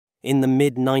In the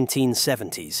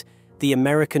mid-1970s, the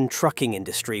American trucking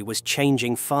industry was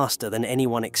changing faster than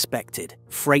anyone expected.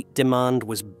 Freight demand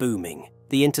was booming.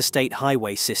 The interstate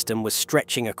highway system was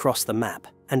stretching across the map,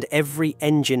 and every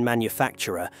engine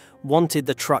manufacturer wanted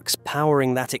the trucks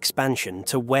powering that expansion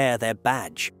to wear their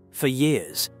badge. For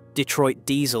years, Detroit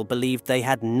Diesel believed they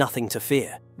had nothing to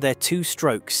fear. Their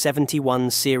two-stroke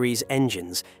 71 series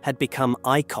engines had become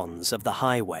icons of the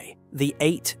highway. The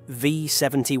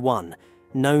 8V71,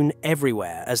 known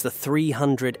everywhere as the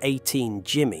 318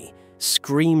 Jimmy,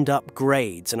 screamed up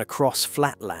grades and across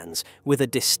flatlands with a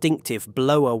distinctive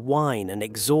blower whine and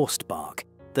exhaust bark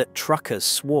that truckers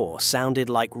swore sounded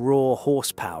like raw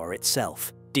horsepower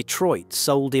itself. Detroit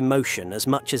sold emotion as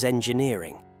much as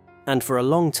engineering, and for a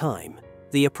long time,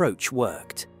 the approach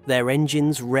worked. Their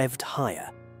engines revved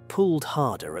higher, pulled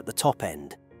harder at the top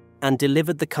end, and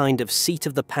delivered the kind of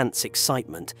seat-of-the-pants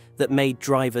excitement that made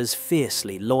drivers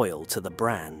fiercely loyal to the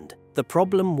brand. The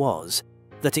problem was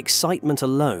that excitement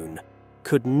alone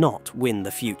could not win the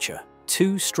future.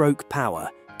 Two-stroke power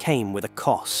came with a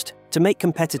cost. To make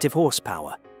competitive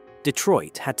horsepower,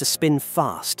 Detroit had to spin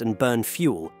fast and burn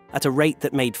fuel at a rate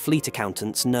that made fleet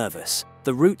accountants nervous.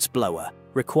 The Roots blower,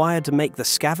 required to make the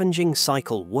scavenging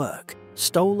cycle work,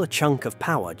 stole a chunk of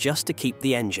power just to keep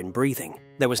the engine breathing.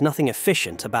 There was nothing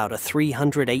efficient about a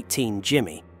 318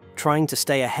 Jimmy trying to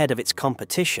stay ahead of its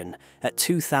competition at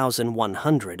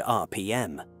 2,100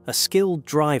 RPM. A skilled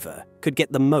driver could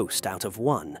get the most out of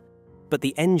one, but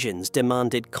the engines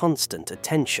demanded constant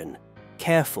attention,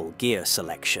 careful gear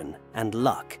selection, and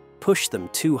luck. Push them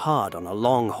too hard on a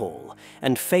long haul,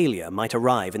 and failure might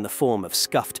arrive in the form of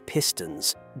scuffed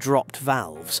pistons, dropped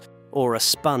valves, or a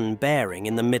spun bearing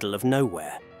in the middle of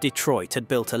nowhere. Detroit had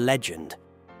built a legend,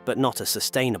 but not a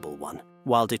sustainable one.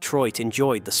 While Detroit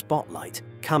enjoyed the spotlight,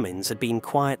 Cummins had been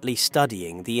quietly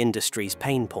studying the industry's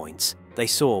pain points. They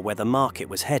saw where the market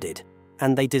was headed,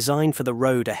 and they designed for the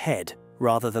road ahead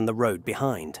rather than the road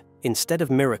behind. Instead of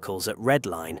miracles at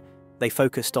Redline, they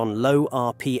focused on low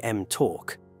RPM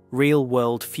torque,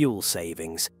 real-world fuel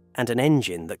savings, and an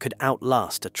engine that could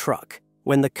outlast a truck.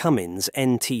 When the Cummins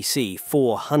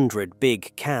NTC-400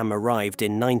 big cam arrived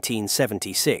in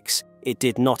 1976, it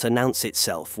did not announce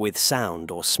itself with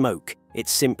sound or smoke. It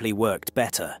simply worked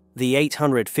better. The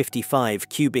 855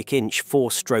 cubic inch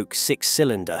 4-stroke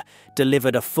 6-cylinder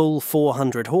delivered a full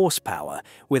 400 horsepower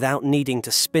without needing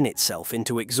to spin itself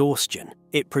into exhaustion.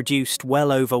 It produced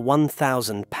well over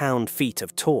 1,000 pound-feet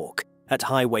of torque at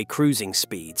highway cruising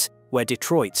speeds, where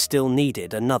Detroit still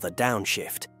needed another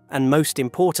downshift. And most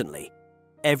importantly,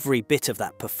 every bit of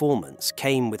that performance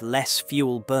came with less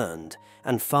fuel burned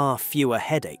and far fewer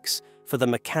headaches for the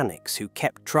mechanics who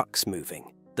kept trucks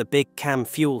moving. The big cam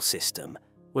fuel system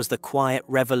was the quiet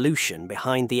revolution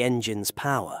behind the engine's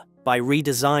power. By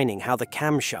redesigning how the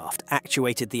camshaft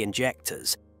actuated the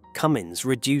injectors, Cummins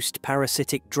reduced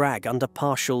parasitic drag under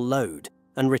partial load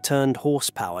and returned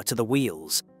horsepower to the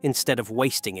wheels instead of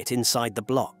wasting it inside the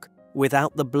block.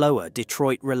 Without the blower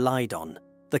Detroit relied on,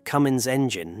 the Cummins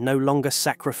engine no longer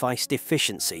sacrificed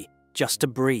efficiency just to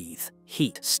breathe.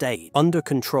 Heat stayed under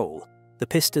control, the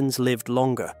pistons lived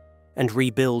longer, and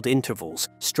rebuild intervals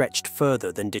stretched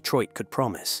further than Detroit could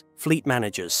promise. Fleet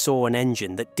managers saw an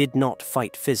engine that did not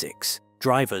fight physics.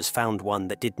 Drivers found one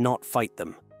that did not fight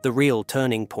them. The real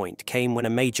turning point came when a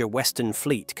major Western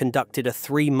fleet conducted a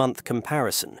 3-month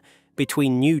comparison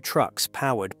between new trucks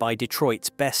powered by Detroit's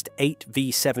best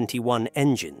 8V71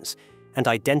 engines and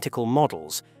identical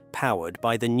models powered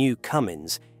by the new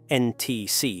Cummins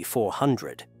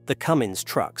NTC-400. The Cummins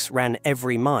trucks ran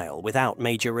every mile without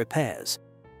major repairs,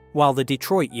 while the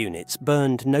Detroit units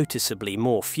burned noticeably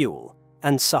more fuel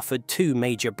and suffered 2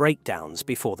 major breakdowns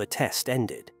before the test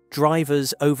ended.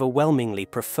 Drivers overwhelmingly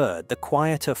preferred the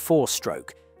quieter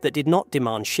 4-stroke that did not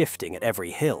demand shifting at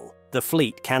every hill. The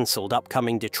fleet cancelled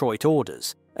upcoming Detroit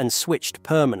orders and switched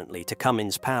permanently to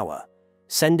Cummins power,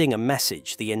 sending a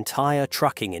message the entire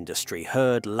trucking industry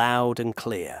heard loud and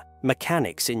clear.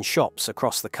 Mechanics in shops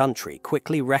across the country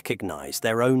quickly recognized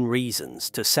their own reasons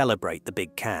to celebrate the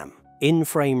big cam.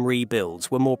 In-frame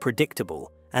rebuilds were more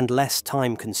predictable and less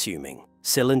time-consuming.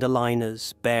 Cylinder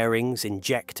liners, bearings,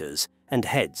 injectors, and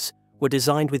heads were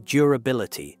designed with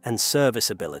durability and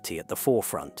serviceability at the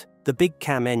forefront. The big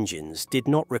cam engines did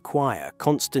not require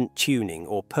constant tuning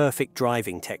or perfect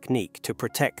driving technique to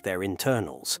protect their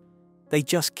internals. They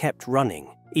just kept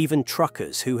running. Even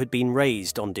truckers who had been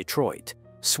raised on Detroit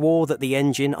swore that the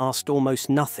engine asked almost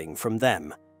nothing from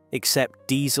them, except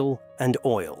diesel and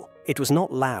oil. It was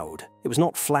not loud, it was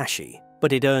not flashy,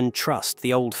 but it earned trust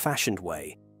the old-fashioned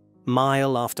way.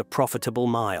 Mile after profitable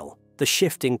mile, the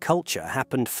shift in culture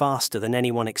happened faster than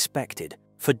anyone expected.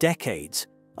 For decades,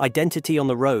 identity on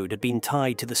the road had been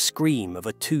tied to the scream of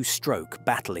a two-stroke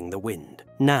battling the wind.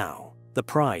 Now, the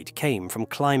pride came from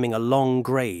climbing a long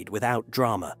grade without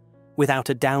drama, without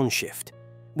a downshift,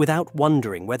 without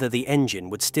wondering whether the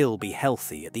engine would still be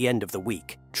healthy at the end of the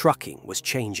week. Trucking was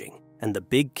changing, and the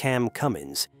big cam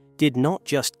Cummins did not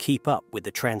just keep up with the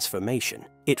transformation,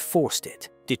 it forced it.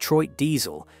 Detroit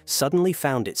Diesel suddenly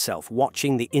found itself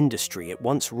watching the industry it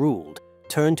once ruled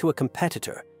turn to a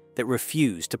competitor that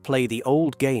refused to play the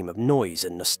old game of noise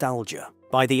and nostalgia.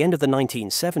 By the end of the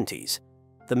 1970s,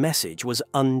 the message was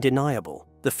undeniable.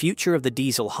 The future of the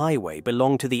diesel highway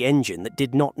belonged to the engine that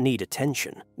did not need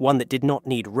attention, one that did not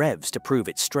need revs to prove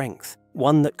its strength,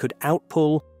 one that could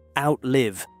outpull,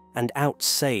 outlive, and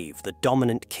outsave the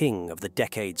dominant king of the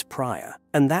decades prior.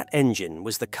 And that engine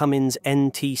was the Cummins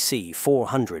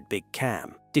NTC-400 big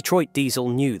cam. Detroit Diesel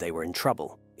knew they were in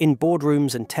trouble. In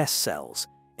boardrooms and test cells,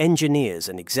 engineers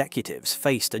and executives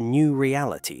faced a new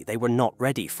reality they were not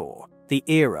ready for. The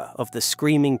era of the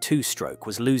screaming two-stroke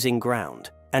was losing ground,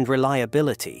 and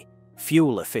reliability,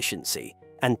 fuel efficiency,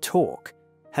 and torque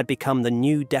had become the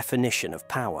new definition of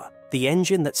power. The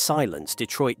engine that silenced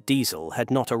Detroit Diesel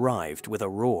had not arrived with a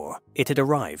roar. It had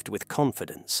arrived with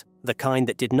confidence, the kind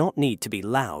that did not need to be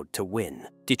loud to win.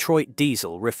 Detroit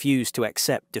Diesel refused to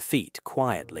accept defeat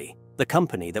quietly. The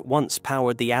company that once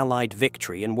powered the Allied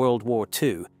victory in World War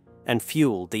II and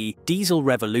fueled the diesel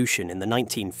revolution in the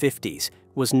 1950s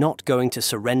was not going to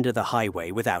surrender the highway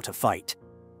without a fight.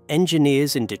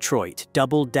 Engineers in Detroit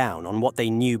doubled down on what they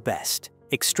knew best,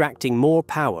 extracting more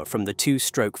power from the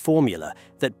two-stroke formula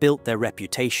that built their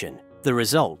reputation. The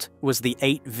result was the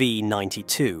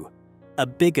 8V92, a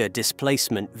bigger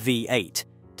displacement V8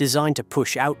 designed to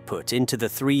push output into the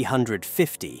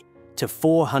 350 to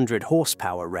 400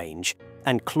 horsepower range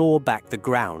and claw back the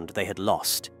ground they had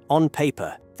lost. On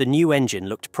paper, the new engine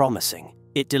looked promising.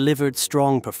 It delivered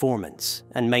strong performance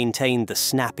and maintained the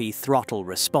snappy throttle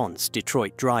response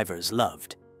Detroit drivers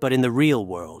loved. But in the real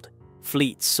world,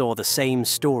 fleets saw the same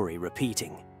story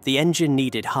repeating. The engine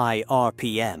needed high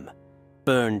RPM,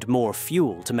 burned more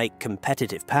fuel to make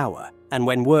competitive power, and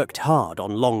when worked hard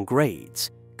on long grades,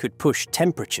 could push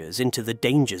temperatures into the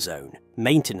danger zone.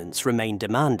 Maintenance remained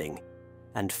demanding,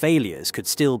 and failures could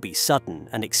still be sudden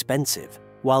and expensive.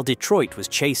 While Detroit was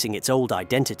chasing its old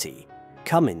identity,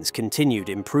 Cummins continued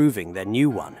improving their new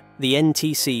one. The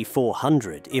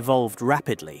NTC-400 evolved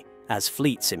rapidly as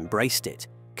fleets embraced it.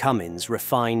 Cummins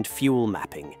refined fuel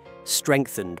mapping,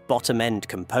 strengthened bottom-end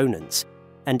components,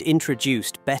 and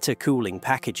introduced better cooling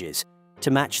packages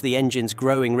to match the engine's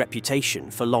growing reputation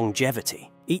for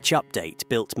longevity. Each update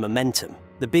built momentum.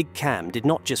 The big cam did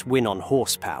not just win on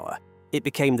horsepower, it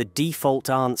became the default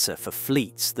answer for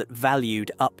fleets that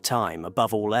valued uptime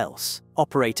above all else.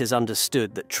 Operators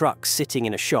understood that trucks sitting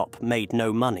in a shop made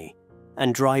no money,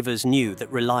 and drivers knew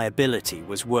that reliability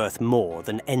was worth more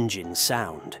than engine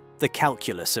sound. The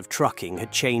calculus of trucking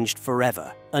had changed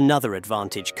forever. Another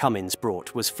advantage Cummins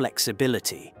brought was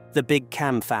flexibility. The big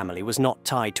cam family was not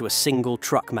tied to a single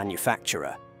truck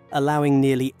manufacturer, allowing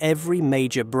nearly every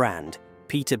major brand,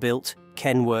 Peterbilt,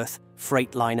 Kenworth,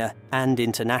 Freightliner, and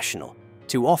International,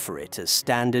 to offer it as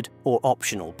standard or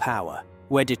optional power.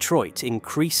 Where Detroit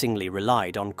increasingly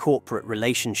relied on corporate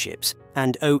relationships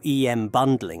and OEM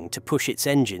bundling to push its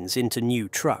engines into new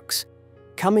trucks,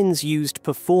 Cummins used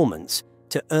performance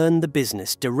to earn the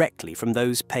business directly from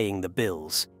those paying the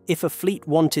bills. If a fleet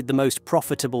wanted the most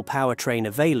profitable powertrain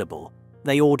available,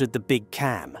 they ordered the big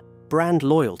cam. Brand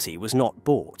loyalty was not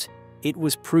bought, it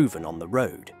was proven on the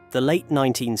road. The late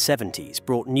 1970s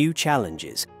brought new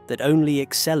challenges that only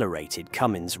accelerated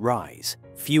Cummins' rise.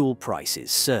 Fuel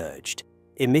prices surged,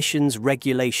 emissions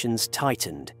regulations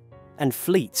tightened, and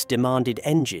fleets demanded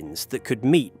engines that could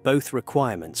meet both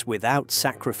requirements without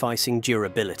sacrificing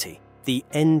durability. The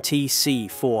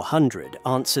NTC-400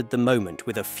 answered the moment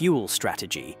with a fuel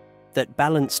strategy that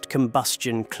balanced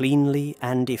combustion cleanly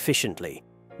and efficiently,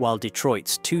 while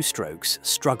Detroit's two-strokes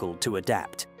struggled to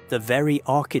adapt. The very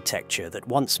architecture that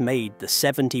once made the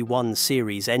 71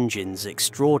 series engines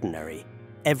extraordinary,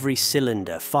 every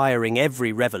cylinder firing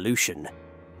every revolution,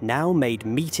 now made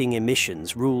meeting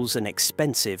emissions rules an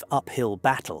expensive uphill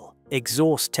battle.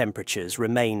 Exhaust temperatures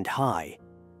remained high,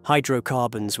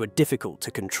 hydrocarbons were difficult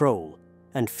to control,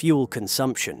 and fuel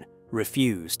consumption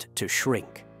refused to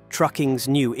shrink. Trucking's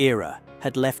new era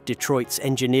had left Detroit's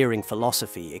engineering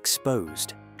philosophy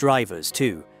exposed. Drivers,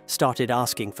 too, started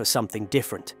asking for something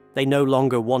different. They no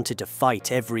longer wanted to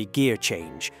fight every gear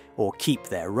change or keep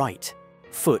their right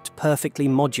foot perfectly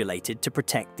modulated to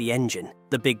protect the engine.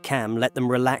 The big cam let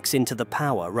them relax into the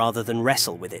power rather than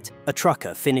wrestle with it. A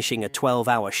trucker finishing a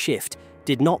 12-hour shift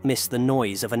did not miss the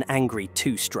noise of an angry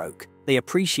two-stroke. They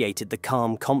appreciated the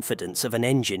calm confidence of an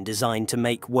engine designed to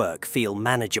make work feel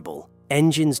manageable.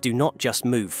 Engines do not just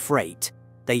move freight,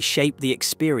 they shape the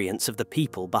experience of the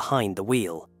people behind the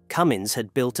wheel. Cummins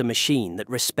had built a machine that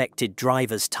respected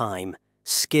drivers' time,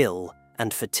 skill,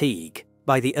 and fatigue.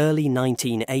 By the early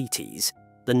 1980s,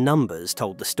 the numbers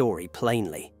told the story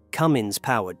plainly.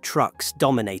 Cummins-powered trucks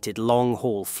dominated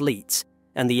long-haul fleets,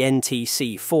 and the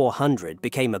NTC-400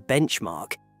 became a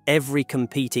benchmark every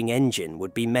competing engine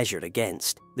would be measured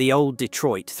against. The old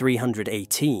Detroit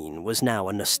 318 was now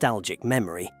a nostalgic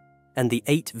memory, and the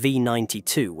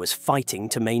 8V92 was fighting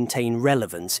to maintain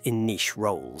relevance in niche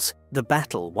roles. The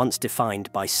battle, once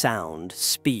defined by sound,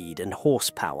 speed, and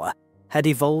horsepower, had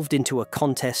evolved into a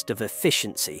contest of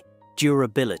efficiency,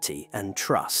 durability, and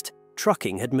trust.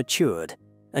 Trucking had matured,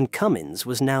 and Cummins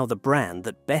was now the brand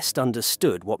that best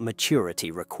understood what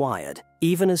maturity required.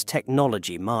 Even as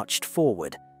technology marched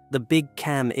forward, the big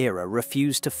cam era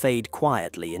refused to fade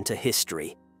quietly into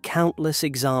history. Countless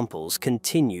examples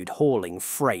continued hauling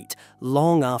freight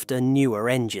long after newer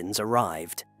engines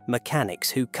arrived. Mechanics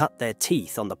who cut their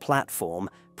teeth on the platform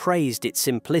praised its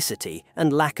simplicity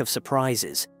and lack of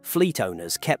surprises. Fleet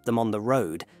owners kept them on the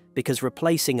road because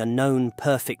replacing a known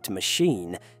perfect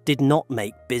machine did not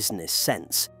make business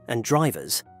sense, and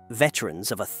drivers,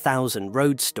 veterans of 1,000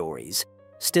 road stories,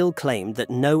 still claimed that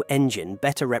no engine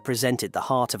better represented the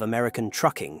heart of American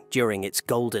trucking during its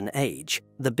golden age.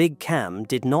 The big cam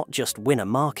did not just win a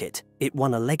market, it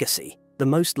won a legacy. The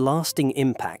most lasting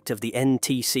impact of the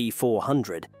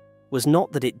NTC-400 was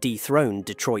not that it dethroned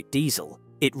Detroit diesel,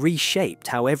 it reshaped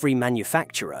how every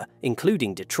manufacturer,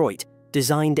 including Detroit,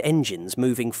 designed engines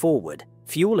moving forward.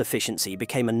 Fuel efficiency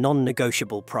became a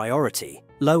non-negotiable priority.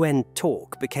 Low-end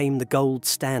torque became the gold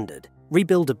standard.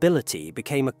 Rebuildability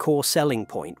became a core selling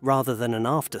point rather than an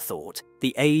afterthought.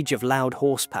 The age of loud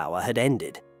horsepower had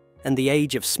ended, and the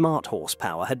age of smart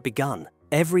horsepower had begun.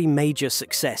 Every major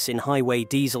success in highway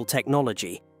diesel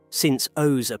technology since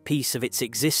owes a piece of its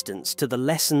existence to the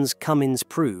lessons Cummins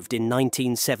proved in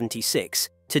 1976.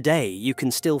 Today, you can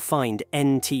still find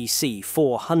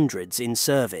NTC-400s in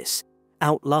service,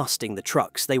 outlasting the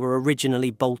trucks they were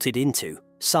originally bolted into.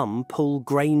 Some pull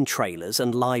grain trailers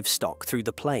and livestock through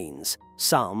the plains.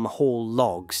 Some haul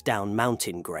logs down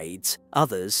mountain grades.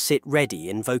 Others sit ready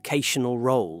in vocational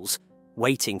roles,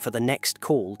 waiting for the next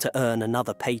call to earn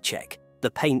another paycheck. The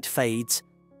paint fades,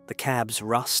 the cabs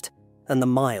rust, and the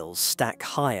miles stack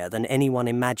higher than anyone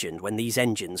imagined when these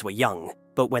engines were young.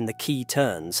 But when the key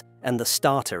turns and the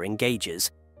starter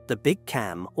engages, the big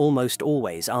cam almost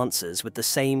always answers with the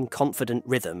same confident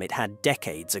rhythm it had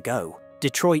decades ago.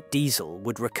 Detroit diesel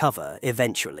would recover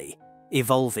eventually,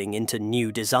 evolving into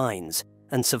new designs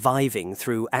and surviving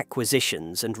through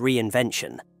acquisitions and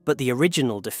reinvention. But the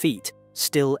original defeat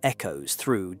still echoes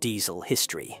through diesel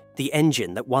history. The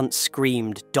engine that once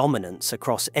screamed dominance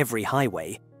across every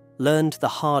highway learned the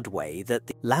hard way that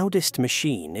the loudest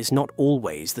machine is not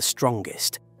always the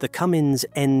strongest. The Cummins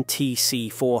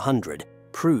NTC-400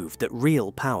 proved that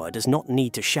real power does not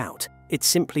need to shout. It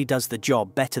simply does the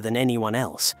job better than anyone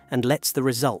else and lets the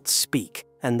results speak.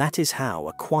 And that is how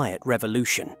a quiet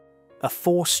revolution, a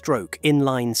 4-stroke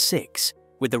inline-6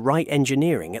 with the right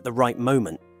engineering at the right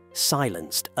moment,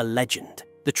 silenced a legend.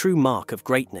 The true mark of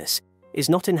greatness is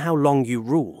not in how long you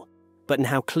rule, but in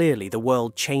how clearly the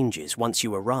world changes once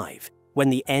you arrive. When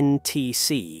the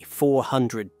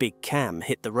NTC-400 big cam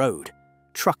hit the road,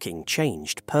 trucking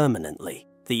changed permanently.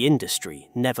 The industry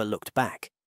never looked back.